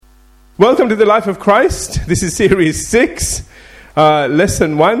Welcome to the Life of Christ. This is Series 6,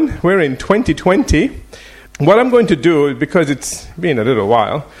 Lesson 1. We're in 2020. What I'm going to do, because it's been a little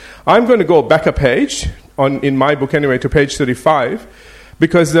while, I'm going to go back a page, in my book anyway, to page 35,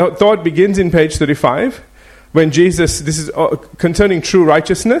 because the thought begins in page 35, when Jesus, this is concerning true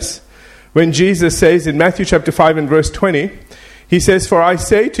righteousness, when Jesus says in Matthew chapter 5 and verse 20, he says, "For I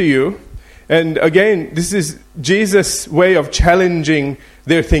say to you," and again, this is Jesus' way of challenging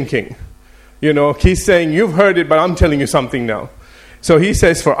their thinking. You know, he's saying, you've heard it, but I'm telling you something now. So he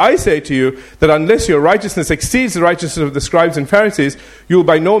says, "For I say to you that unless your righteousness exceeds the righteousness of the scribes and Pharisees, you will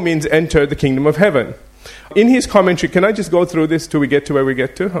by no means enter the kingdom of heaven." In his commentary, can I just go through this till we get to where we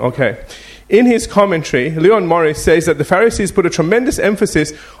get to? Okay. In his commentary, Leon Morris says that the Pharisees put a tremendous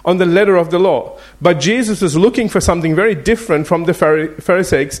emphasis on the letter of the law, but Jesus was looking for something very different from the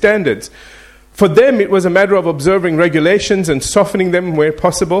Pharisaic standards. For them, it was a matter of observing regulations and softening them where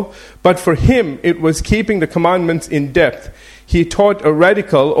possible. But for him, it was keeping the commandments in depth. He taught a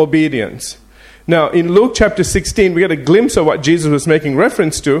radical obedience. Now, in Luke chapter 16, we get a glimpse of what Jesus was making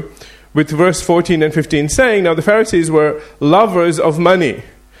reference to with verse 14 and 15 saying, "Now the Pharisees were lovers of money,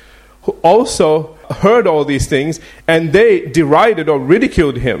 who also heard all these things, and they derided or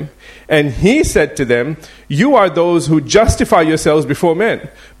ridiculed him. And he said to them, 'You are those who justify yourselves before men,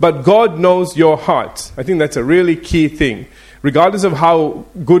 but God knows your hearts.'" I think that's a really key thing. Regardless of how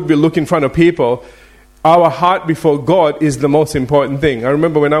good we look in front of people, our heart before God is the most important thing. I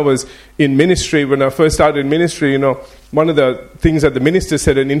remember when I was in ministry, when I first started in ministry, one of the things that the minister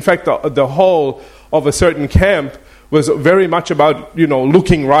said, and in fact the whole of a certain camp was very much about,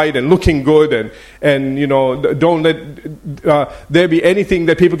 looking right and looking good and don't let there be anything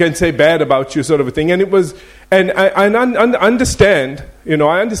that people can say bad about you, sort of a thing. And it was, and I understand,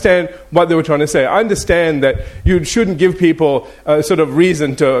 I understand what they were trying to say. I understand that you shouldn't give people a sort of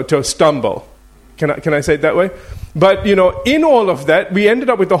reason to stumble. Can I say it that way? But, in all of that, we ended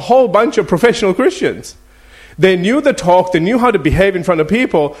up with a whole bunch of professional Christians. They knew the talk, they knew how to behave in front of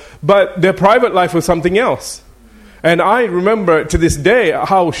people, but their private life was something else. And I remember to this day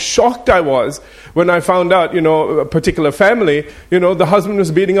how shocked I was when I found out, a particular family, the husband was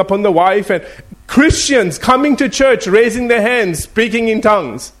beating up on the wife, and Christians coming to church, raising their hands, speaking in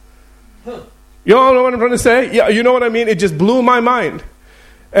tongues. You all know what I'm trying to say? Yeah, you know what I mean? It just blew my mind.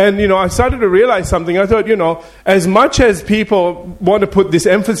 And, I started to realize something. I thought, as much as people want to put this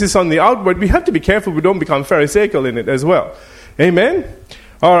emphasis on the outward, we have to be careful we don't become Pharisaical in it as well. Amen?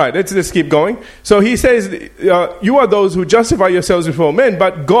 All right, let's just keep going. So he says, "You are those who justify yourselves before men,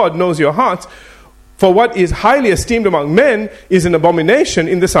 but God knows your hearts. For what is highly esteemed among men is an abomination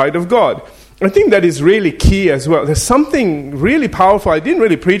in the sight of God." I think that is really key as well. There's something really powerful. I didn't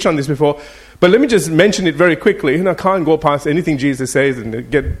really preach on this before, but let me just mention it very quickly. I can't go past anything Jesus says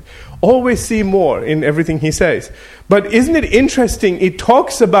and always see more in everything he says. But isn't it interesting? It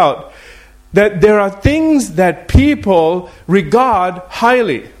talks about that there are things that people regard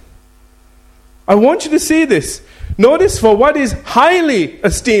highly. I want you to see this. Notice, for what is highly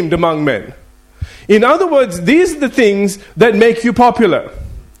esteemed among men. In other words, these are the things that make you popular.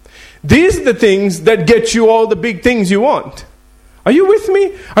 These are the things that get you all the big things you want. Are you with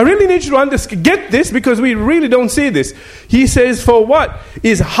me? I really need you to get this, because we really don't see this. He says, for what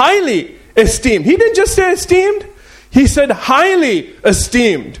is highly esteemed. He didn't just say esteemed. He said highly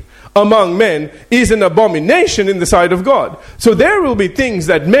esteemed among men is an abomination in the sight of God. So there will be things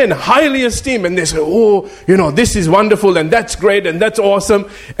that men highly esteem, and they say, this is wonderful, and that's great, and that's awesome,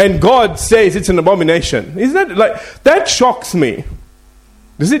 and God says it's an abomination. Isn't that that shocks me?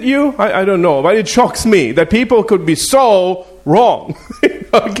 Is it you? I don't know, but it shocks me that people could be so wrong.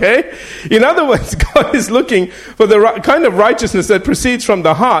 Okay? In other words, God is looking for the kind of righteousness that proceeds from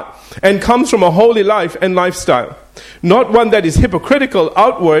the heart and comes from a holy life and lifestyle. Not one that is hypocritical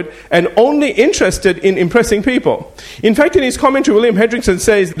outward and only interested in impressing people. In fact, in his commentary, William Hendrickson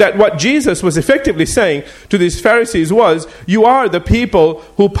says that what Jesus was effectively saying to these Pharisees was, you are the people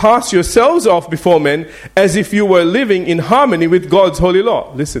who pass yourselves off before men as if you were living in harmony with God's holy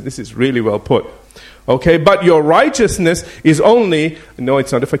law. Listen, this is really well put. Okay, but your righteousness is only, no,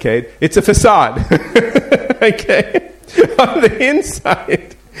 it's not a facade, it's a facade. Okay, on the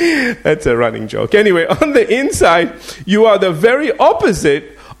inside. That's a running joke. Anyway, on the inside, you are the very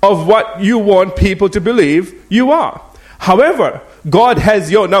opposite of what you want people to believe you are. However, God has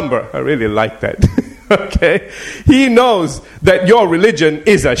your number. I really like that. Okay? He knows that your religion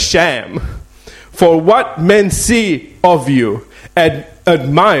is a sham. For what men see of you and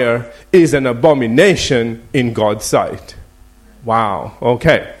admire is an abomination in God's sight. Wow.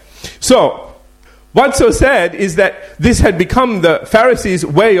 Okay. So, What's so sad is that this had become the Pharisees'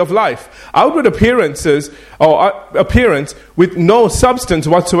 way of life. Outward appearances, or appearance with no substance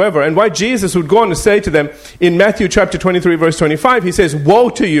whatsoever. And why Jesus would go on to say to them in Matthew chapter 23 verse 25, he says, woe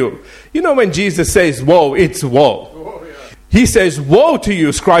to you. You know when Jesus says woe, it's woe. Oh, yeah. He says, woe to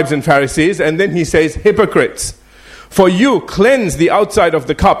you, scribes and Pharisees, and then he says, hypocrites. For you cleanse the outside of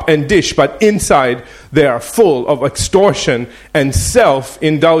the cup and dish, but inside they are full of extortion and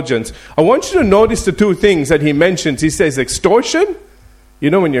self-indulgence. I want you to notice the two things that he mentions. He says extortion.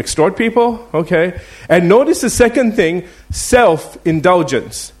 You know when you extort people? Okay. And notice the second thing,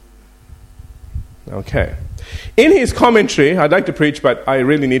 self-indulgence. Okay. In his commentary, I'd like to preach, but I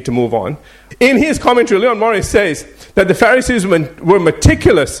really need to move on. In his commentary, Leon Morris says that the Pharisees were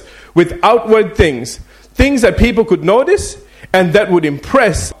meticulous with outward things that people could notice and that would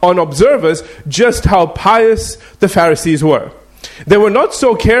impress on observers just how pious the Pharisees were. They were not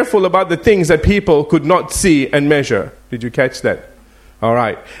so careful about the things that people could not see and measure. Did you catch that? All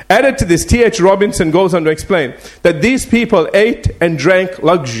right. Added to this, T.H. Robinson goes on to explain that these people ate and drank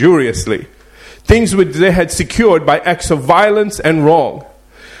luxuriously, things which they had secured by acts of violence and wrong.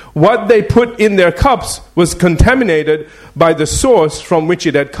 What they put in their cups was contaminated by the source from which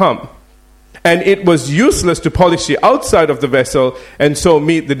it had come. And it was useless to polish the outside of the vessel and so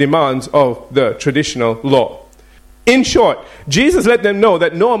meet the demands of the traditional law. In short, Jesus let them know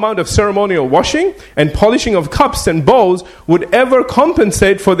that no amount of ceremonial washing and polishing of cups and bowls would ever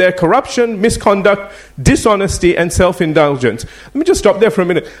compensate for their corruption, misconduct, dishonesty, and self-indulgence. Let me just stop there for a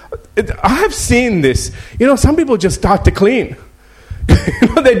minute. I have seen this. You know, some people just start to clean.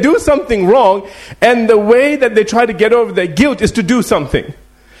 They do something wrong, and the way that they try to get over their guilt is to do something.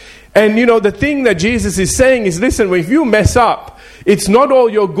 And you know, the thing that Jesus is saying is, listen, if you mess up, it's not all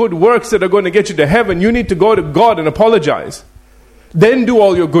your good works that are going to get you to heaven. You need to go to God and apologize. Then do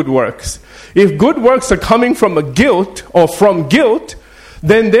all your good works. If good works are coming from a guilt or from guilt,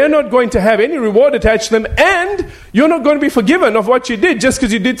 then they're not going to have any reward attached to them, and you're not going to be forgiven of what you did just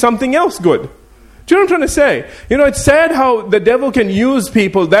because you did something else good. Do you know what I'm trying to say? You know, it's sad how the devil can use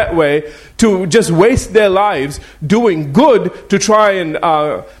people that way to just waste their lives doing good to try and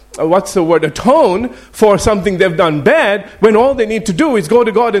atone for something they've done bad, when all they need to do is go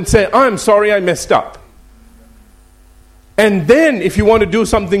to God and say, I'm sorry, I messed up. And then if you want to do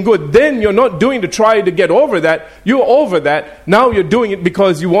something good, then you're not doing to try to get over that. You're over that. Now you're doing it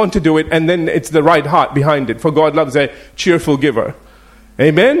because you want to do it, and then it's the right heart behind it. For God loves a cheerful giver.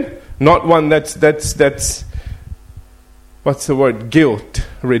 Amen? Not one that's what's the word?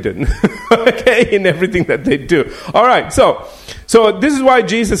 Guilt-ridden. Okay, in everything that they do. All right, so this is why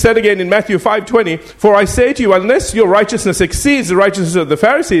Jesus said again in Matthew 5:20, for I say to you, unless your righteousness exceeds the righteousness of the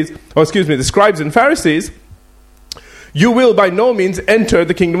Pharisees, the scribes and Pharisees, you will by no means enter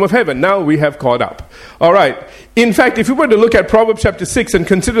the kingdom of heaven. Now we have caught up. All right. In fact, if we were to look at Proverbs chapter 6 and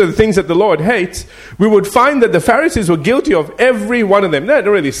consider the things that the Lord hates, we would find that the Pharisees were guilty of every one of them. That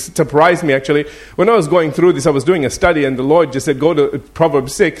really surprised me, actually. When I was going through this, I was doing a study, and the Lord just said, go to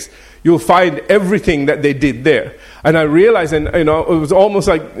Proverbs 6. You'll find everything that they did there. And I realized, and you know, it was almost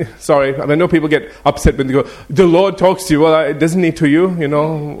like, sorry, I know people get upset when they go, the Lord talks to you. Well, doesn't he to you? You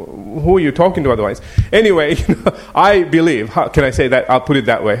know, who are you talking to otherwise? Anyway, I believe, how can I say that? I'll put it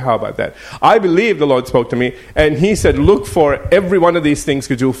that way. How about that? I believe the Lord spoke to me, and he said, look for every one of these things,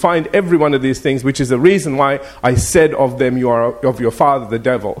 because you'll find every one of these things, which is the reason why I said of them, you are of your father, the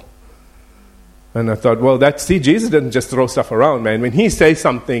devil. And I thought, well, Jesus doesn't just throw stuff around, man. When he says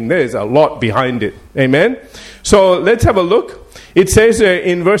something, there's a lot behind it. Amen? So let's have a look. It says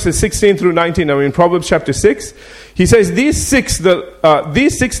in verses 16 through 19, now in Proverbs chapter 6, he says, these six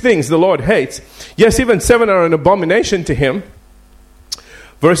things the Lord hates. Yes, even 7 are an abomination to him.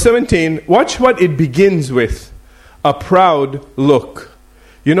 Verse 17, watch what it begins with. A proud look.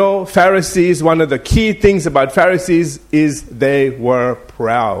 You know, Pharisees, one of the key things about Pharisees is they were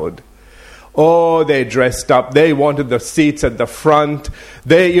proud. Oh, they dressed up. They wanted the seats at the front.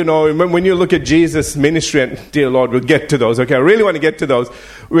 They, you know, when you look at Jesus' ministry, and dear Lord, we'll get to those. Okay, I really want to get to those.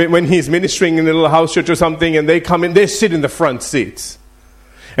 When he's ministering in a little house church or something, and they come in, they sit in the front seats.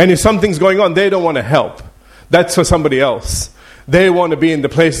 And if something's going on, they don't want to help. That's for somebody else. They want to be in the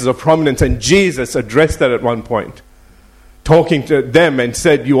places of prominence. And Jesus addressed that at one point, talking to them, and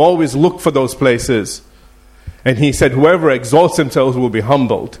said, you always look for those places. And he said, whoever exalts themselves will be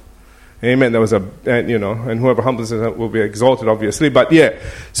humbled. Amen. There was and whoever humbles himself will be exalted, obviously. But yeah.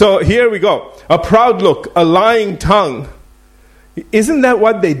 So here we go. A proud look, a lying tongue. Isn't that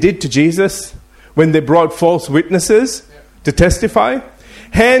what they did to Jesus when they brought false witnesses to testify?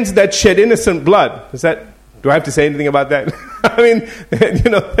 Hands that shed innocent blood. Does that Do I have to say anything about that? I mean,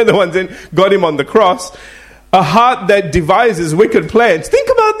 they're the ones that got him on the cross. A heart that devises wicked plans. Think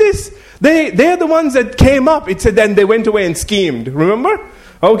about this. They're the ones that came up. It said then they went away and schemed. Remember?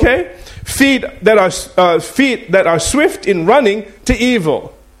 Okay? Feet that are swift in running to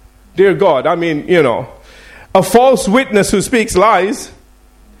evil. Dear God, I mean, a false witness who speaks lies,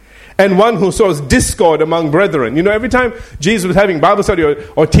 and one who sows discord among brethren. Every time Jesus was having Bible study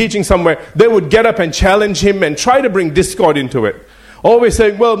or teaching somewhere, they would get up and challenge him and try to bring discord into it. Always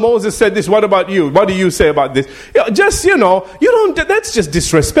saying, well, Moses said this, what about you? What do you say about this? That's just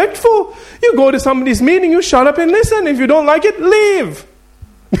disrespectful. You go to somebody's meeting, you shut up and listen. If you don't like it, leave.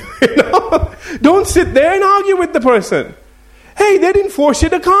 Don't sit there and argue with the person. Hey, they didn't force you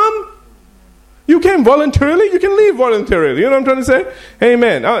to come. You came voluntarily, you can leave voluntarily. You know what I'm trying to say?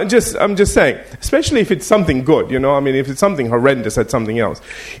 Amen. I'm just saying, especially if it's something good, if it's something horrendous, that's something else.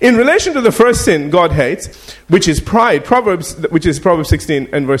 In relation to the first sin God hates, which is pride, Proverbs 16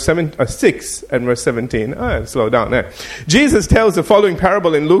 and verse 6 and verse 17. Slow down there. Jesus tells the following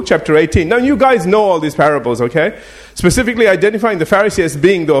parable in Luke chapter 18. Now you guys know all these parables, okay? Specifically identifying the Pharisee as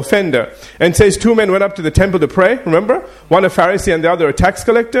being the offender, and says two men went up to the temple to pray, remember? One a Pharisee and the other a tax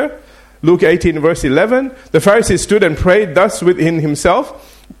collector. Luke 18 verse 11, the Pharisee stood and prayed thus within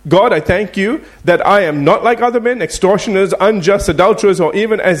himself, God, I thank you that I am not like other men, extortioners, unjust, adulterers, or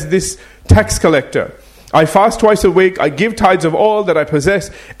even as this tax collector. I fast twice a week, I give tithes of all that I possess.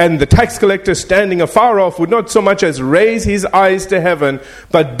 And the tax collector, standing afar off, would not so much as raise his eyes to heaven,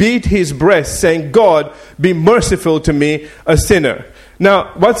 but beat his breast, saying, God, be merciful to me, a sinner.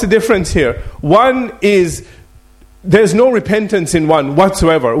 Now, what's the difference here? One is, there's no repentance in one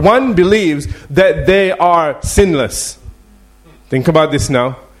whatsoever. One believes that they are sinless. Think about this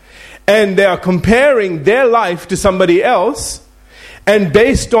now. And they are comparing their life to somebody else. And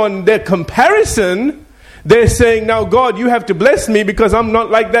based on their comparison, they're saying, now God, you have to bless me because I'm not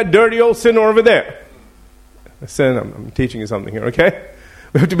like that dirty old sinner over there. I'm teaching you something here, okay?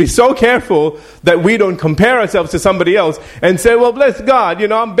 We have to be so careful that we don't compare ourselves to somebody else and say, well, bless God,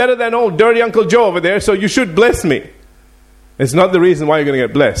 I'm better than old dirty Uncle Joe over there, so you should bless me. It's not the reason why you're going to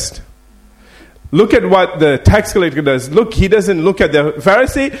get blessed. Look at what the tax collector does. Look, he doesn't look at the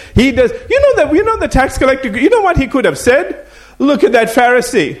Pharisee. He does. The tax collector, you know what he could have said? Look at that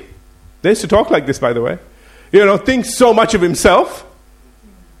Pharisee. They used to talk like this, by the way. Thinks so much of himself.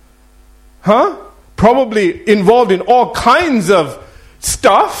 Probably involved in all kinds of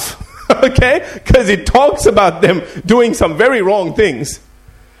stuff, okay? Because it talks about them doing some very wrong things.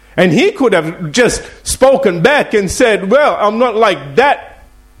 And he could have just spoken back and said, well, I'm not like that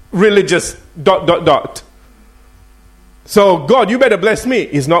religious ... So, God, you better bless me,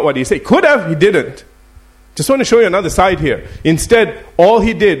 is not what he said. Could have, he didn't. Just want to show you another side here. Instead, all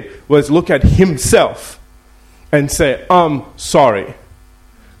he did was look at himself and say, I'm sorry.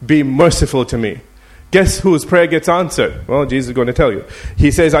 Be merciful to me. Guess whose prayer gets answered? Well, Jesus is going to tell you.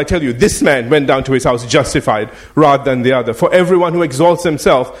 He says, I tell you, this man went down to his house justified rather than the other. For everyone who exalts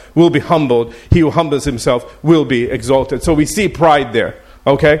himself will be humbled. He who humbles himself will be exalted. So we see pride there.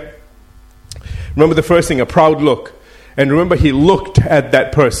 Okay? Remember the first thing, a proud look. And remember, he looked at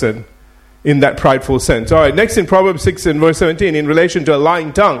that person in that prideful sense. All right, next in Proverbs 6 and verse 17, in relation to a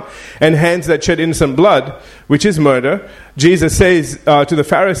lying tongue and hands that shed innocent blood, which is murder, Jesus says to the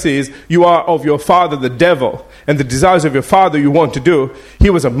Pharisees, you are of your father the devil, and the desires of your father you want to do.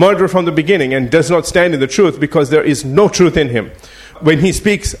 He was a murderer from the beginning and does not stand in the truth because there is no truth in him. When he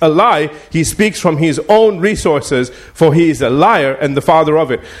speaks a lie, he speaks from his own resources, for he is a liar and the father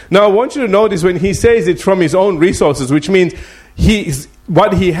of it. Now I want you to notice when he says it's from his own resources, which means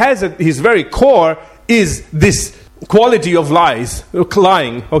what he has at his very core is this quality of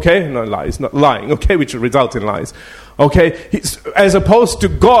lying, okay? Not lies, not lying, okay, which results in lies, okay? As opposed to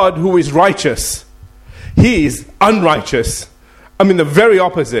God who is righteous. He is unrighteous. I mean, the very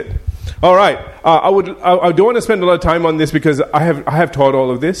opposite. All right, I don't want to spend a lot of time on this because I have taught all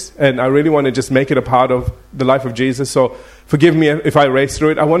of this, and I really want to just make it a part of the life of Jesus. So forgive me if I race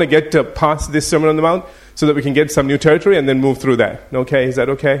through it. I want to get to past this Sermon on the Mount so that we can get some new territory and then move through that. Okay, is that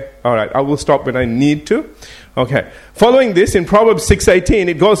okay? All right, I will stop when I need to. Okay, following this, in Proverbs 6:18,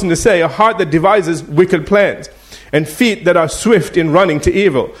 it goes on to say, a heart that devises wicked plans, and feet that are swift in running to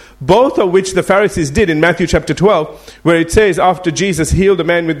evil, both of which the Pharisees did in Matthew chapter 12, where it says, after Jesus healed a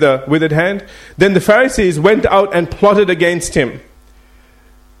man with the withered hand, then the Pharisees went out and plotted against him.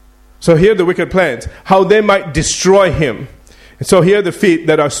 So here are the wicked plans, how they might destroy him. And so here are the feet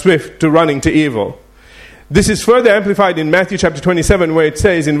that are swift to running to evil. This is further amplified in Matthew chapter 27, where it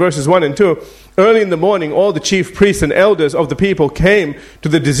says in verses 1 and 2, early in the morning, all the chief priests and elders of the people came to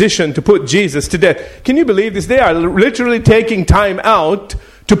the decision to put Jesus to death. Can you believe this? They are literally taking time out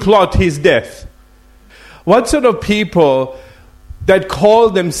to plot his death. What sort of people that call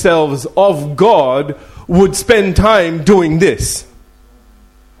themselves of God would spend time doing this?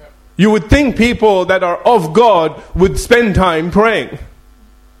 You would think people that are of God would spend time praying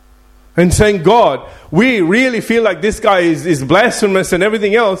and saying, God, we really feel like this guy is blasphemous and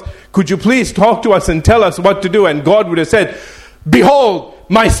everything else. Could you please talk to us and tell us what to do? And God would have said, behold,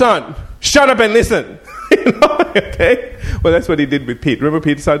 my son, shut up and listen. Okay? Well, that's what he did with Pete. Remember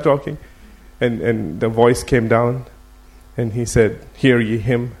Pete started talking? And the voice came down and he said, hear ye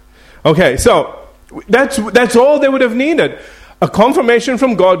him. Okay, so that's all they would have needed. A confirmation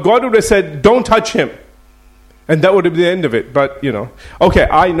from God. God would have said, don't touch him. And that would have been the end of it. But, okay,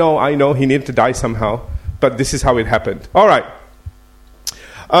 I know he needed to die somehow. But this is how it happened. All right.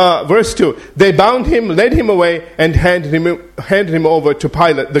 Verse 2. They bound him, led him away, and handed him over to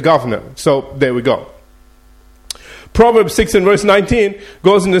Pilate, the governor. So, there we go. Proverbs 6 and verse 19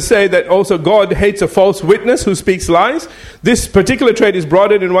 goes on to say that also God hates a false witness who speaks lies. This particular trait is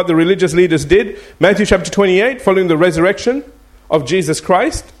brought in what the religious leaders did. Matthew chapter 28, following the resurrection of Jesus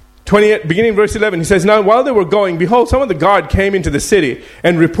Christ. 28, beginning verse 11, he says, now while they were going, behold, some of the guard came into the city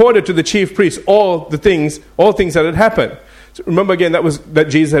and reported to the chief priests all things that had happened. So remember again, that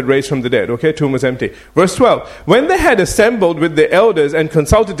Jesus had raised from the dead. Okay, tomb was empty. Verse 12, when they had assembled with the elders and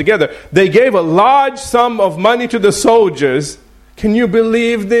consulted together, they gave a large sum of money to the soldiers. Can you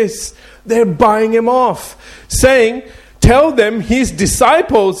believe this? They're buying him off, saying, tell them his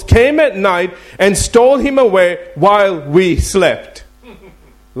disciples came at night and stole him away while we slept.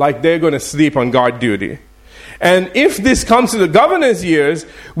 Like they're going to sleep on guard duty. And if this comes to the governor's ears,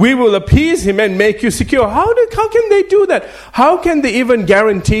 we will appease him and make you secure. How can they do that? How can they even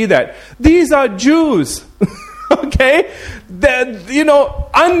guarantee that? These are Jews, okay? They're,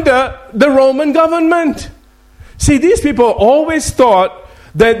 under the Roman government. See, these people always thought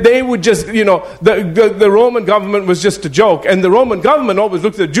that they would just, the Roman government was just a joke. And the Roman government always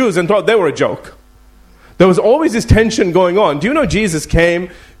looked at the Jews and thought they were a joke. There was always this tension going on. Do you know Jesus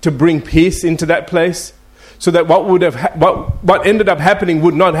came to bring peace into that place? So that what ended up happening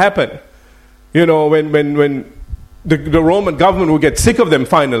would not happen. When the Roman government would get sick of them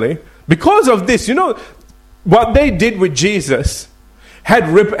finally. Because of this, what they did with Jesus had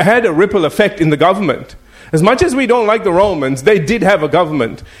a ripple effect in the government. As much as we don't like the Romans, they did have a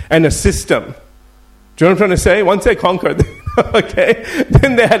government and a system. Do you know what I'm trying to say? Once they conquered, okay,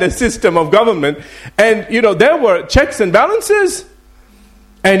 then they had a system of government. And, there were checks and balances.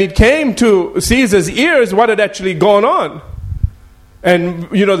 And it came to Caesar's ears what had actually gone on. And,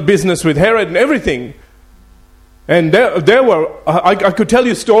 the business with Herod and everything. And there were, I could tell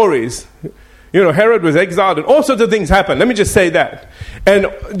you stories. Herod was exiled and all sorts of things happened. Let me just say that. And,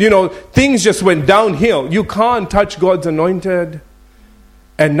 things just went downhill. You can't touch God's anointed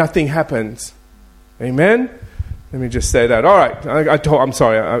and nothing happens. Amen? Let me just say that. All right. I'm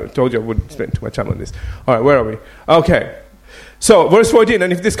sorry. I told you I wouldn't spend too much time on this. All right. Where are we? Okay. So, verse 14,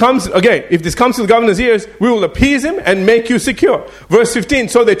 and if this comes to the governor's ears, we will appease him and make you secure. Verse 15,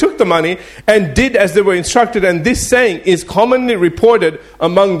 so they took the money and did as they were instructed, and this saying is commonly reported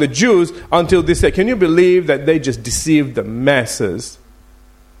among the Jews until this day. Can you believe that they just deceived the masses?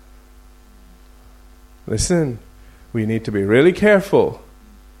 Listen, we need to be really careful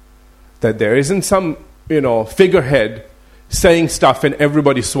that there isn't some, figurehead saying stuff and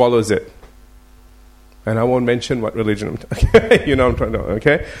everybody swallows it. And I won't mention what religion I'm talking I'm trying to,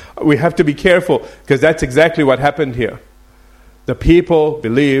 okay? We have to be careful because that's exactly what happened here. The people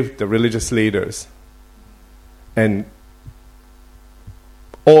believed the religious leaders. And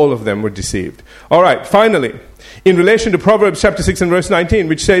all of them were deceived. All right, finally, in relation to Proverbs chapter 6 and verse 19,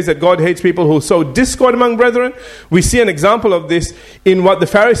 which says that God hates people who sow discord among brethren, we see an example of this in what the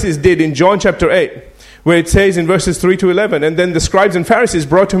Pharisees did in John chapter 8. Where it says in verses 3 to 11, and then the scribes and Pharisees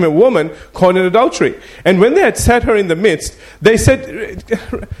brought to him a woman caught in adultery. And when they had set her in the midst, they said,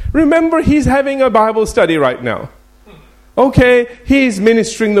 remember, he's having a Bible study right now. Okay, he's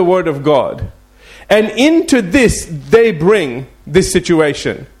ministering the word of God. And into this, they bring this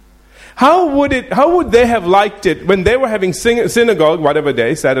situation. How would they have liked it when they were having synagogue, whatever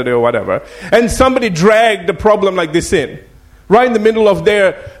day, Saturday or whatever, and somebody dragged a problem like this in? Right in the middle of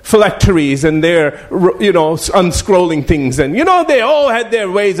their phylacteries and their, unscrolling things. And, they all had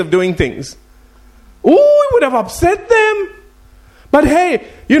their ways of doing things. Ooh, it would have upset them. But hey,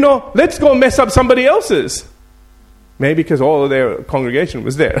 let's go mess up somebody else's. Maybe because all of their congregation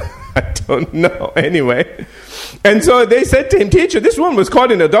was there. I don't know. Anyway. And so they said to him, "Teacher, this woman was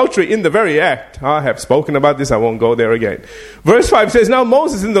caught in adultery in the very act." I have spoken about this. I won't go there again. Verse 5 says, "Now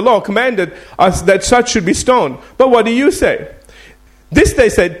Moses in the law commanded us that such should be stoned. But what do you say?" This they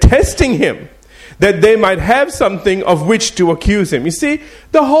said, testing him, that they might have something of which to accuse him. You see,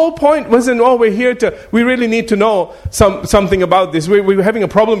 the whole point wasn't, we really need to know something about this. We're having a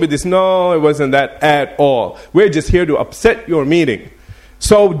problem with this. No, it wasn't that at all. We're just here to upset your meeting.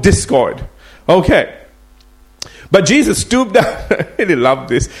 Sow discord. Okay. But Jesus stooped down. I really love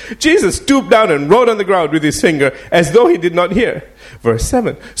this. Jesus stooped down and wrote on the ground with his finger as though he did not hear. Verse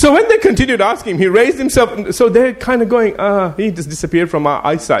 7. So when they continued asking him, he raised himself. So they're kind of going, he just disappeared from our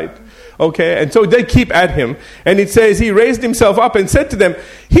eyesight. Okay, and so they keep at him. And it says, he raised himself up and said to them,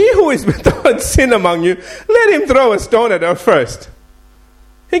 "He who is without sin among you, let him throw a stone at her first."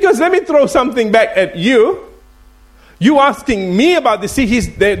 He goes, "Let me throw something back at you. You asking me about this?" See,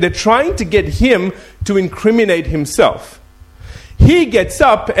 they're trying to get him to incriminate himself. He gets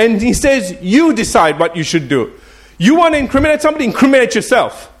up and he says, "You decide what you should do. You want to incriminate somebody? Incriminate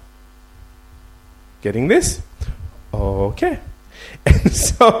yourself." Getting this? Okay. And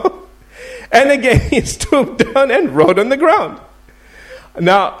so, and again, he stooped down and wrote on the ground.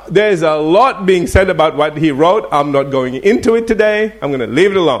 Now, there's a lot being said about what he wrote. I'm not going into it today. I'm going to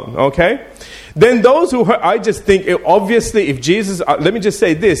leave it alone, okay? Then those who heard, I just think, obviously, if Jesus, let me just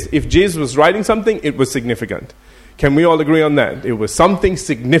say this, if Jesus was writing something, it was significant. Can we all agree on that? It was something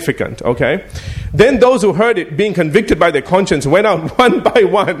significant, okay? Then those who heard it, being convicted by their conscience, went out one by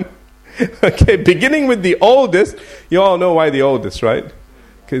one, okay, beginning with the oldest. You all know why the oldest, right?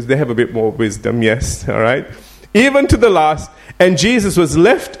 Because they have a bit more wisdom, yes, all right? Even to the last, and Jesus was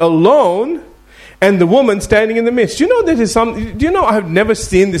left alone, and the woman standing in the midst. Do you know I've never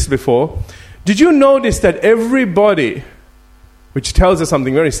seen this before? Did you notice that everybody, which tells us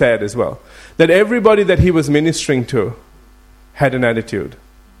something very sad as well, that everybody that he was ministering to had an attitude?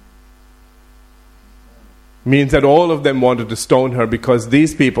 Means that all of them wanted to stone her because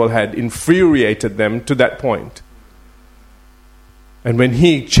these people had infuriated them to that point. And when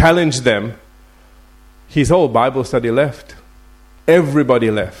he challenged them, his whole Bible study left. Everybody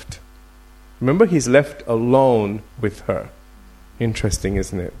left. Remember, he's left alone with her. Interesting,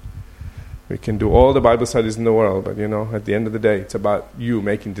 isn't it? We can do all the Bible studies in the world, but at the end of the day, it's about you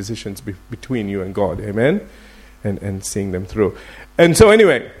making decisions between you and God. Amen? And seeing them through. And so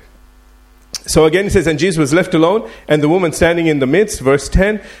anyway, so again it says, and Jesus was left alone, and the woman standing in the midst. Verse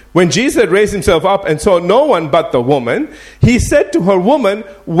 10, when Jesus had raised himself up and saw no one but the woman, he said to her, "Woman,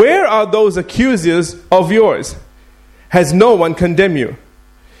 where are those accusers of yours? Has no one condemned you?"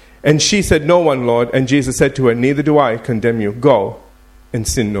 And she said, "No one, Lord." And Jesus said to her, "Neither do I condemn you. Go and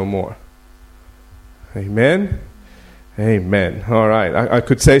sin no more." Amen? Amen. All right. I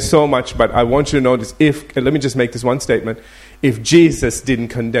could say so much, but I want you to notice, let me just make this one statement. If Jesus didn't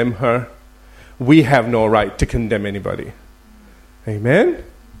condemn her, we have no right to condemn anybody. Amen?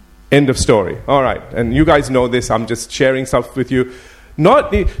 End of story. All right. And you guys know this. I'm just sharing stuff with you. Some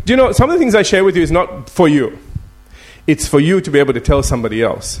of the things I share with you is not for you. It's for you to be able to tell somebody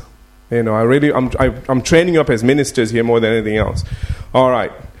else. I'm training you up as ministers here more than anything else. All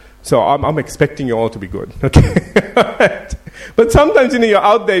right. So I'm expecting you all to be good. Okay? But sometimes you're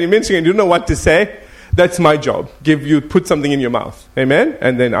out there in ministry and you don't know what to say. That's my job. Put something in your mouth. Amen?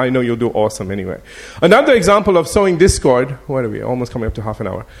 And then I know you'll do awesome anyway. Another example of sowing discord, what are we, almost coming up to half an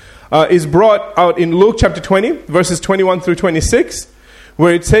hour, is brought out in Luke chapter 20, verses 21 through 26,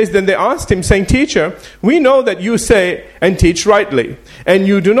 where it says, then they asked him, saying, "Teacher, we know that you say and teach rightly, and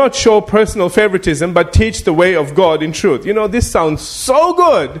you do not show personal favoritism, but teach the way of God in truth." This sounds so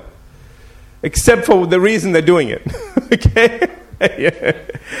good, except for the reason they're doing it. Okay? Yeah,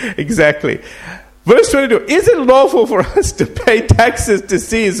 exactly. Verse 22, is it lawful for us to pay taxes to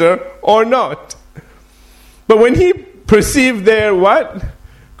Caesar or not? But when he perceived their what?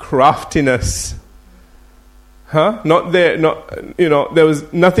 Craftiness. There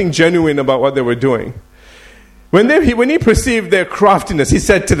was nothing genuine about what they were doing. When he perceived their craftiness, he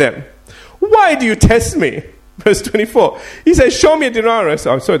said to them, "Why do you test me?" Verse 24. He says, "Show me a denarius."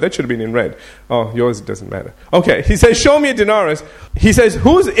 Oh, sorry, that should have been in red. Oh, yours doesn't matter. Okay, he says, "Show me a denarius." He says,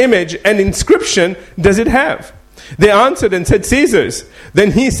 "Whose image and inscription does it have?" They answered and said, "Caesar's."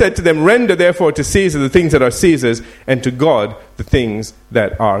 Then he said to them, "Render therefore to Caesar the things that are Caesar's, and to God the things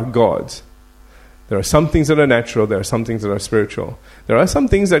that are God's." There are some things that are natural. There are some things that are spiritual. There are some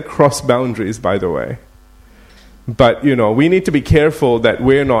things that cross boundaries, by the way. But, we need to be careful that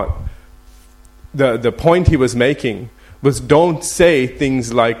we're not... The point he was making was don't say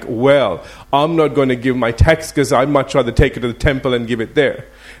things like, well, I'm not going to give my tax because I'd much rather take it to the temple and give it there.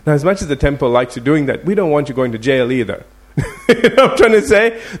 Now, as much as the temple likes you doing that, we don't want you going to jail either. You know what I'm trying to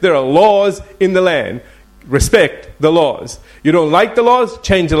say? There are laws in the land. Respect the laws. You don't like the laws?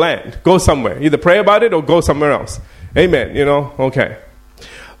 Change the land. Go somewhere. Either pray about it or go somewhere else. Amen. You know? Okay.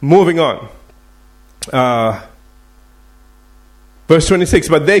 Moving on. Verse 26,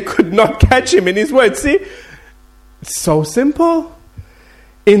 but they could not catch him in his words. See? It's so simple.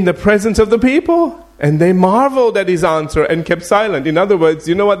 In the presence of the people. And they marveled at his answer and kept silent. In other words,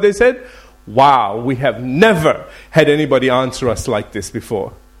 you know what they said? Wow, we have never had anybody answer us like this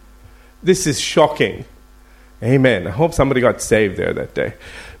before. This is shocking. Amen. I hope somebody got saved there that day.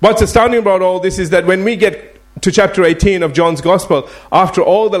 What's astounding about all this is that when we get to chapter 18 of John's Gospel, after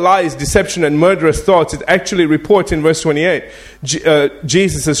all the lies, deception, and murderous thoughts, it actually reports in verse 28,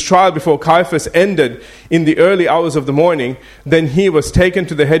 Jesus' trial before Caiaphas ended in the early hours of the morning. Then he was taken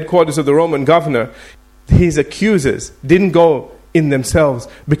to the headquarters of the Roman governor. His accusers didn't go in themselves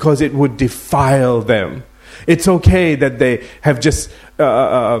because it would defile them. It's okay that they have just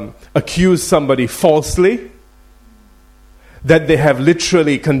accused somebody falsely, that they have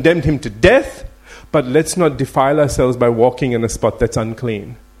literally condemned him to death, but let's not defile ourselves by walking in a spot that's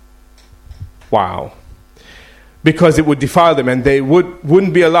unclean. Wow. Because it would defile them, and they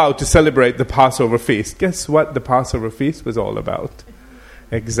wouldn't be allowed to celebrate the Passover feast. Guess what the Passover feast was all about?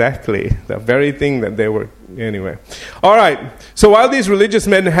 Exactly. The very thing that they were... Anyway. All right. So while these religious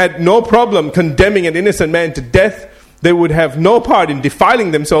men had no problem condemning an innocent man to death, they would have no part in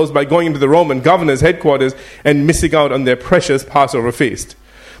defiling themselves by going into the Roman governor's headquarters and missing out on their precious Passover feast.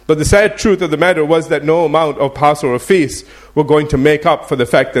 But the sad truth of the matter was that no amount of Passover feasts were going to make up for the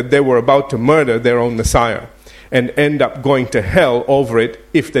fact that they were about to murder their own Messiah and end up going to hell over it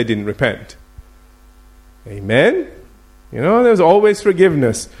if they didn't repent. Amen? You know, there's always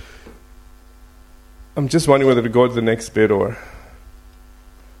forgiveness. I'm just wondering whether to go to the next bit or...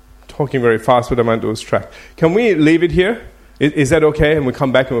 talking very fast, but I might lose track. Can we leave it here? Is that okay? And we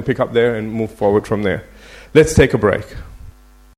come back and we'll pick up there and move forward from there. Let's take a break.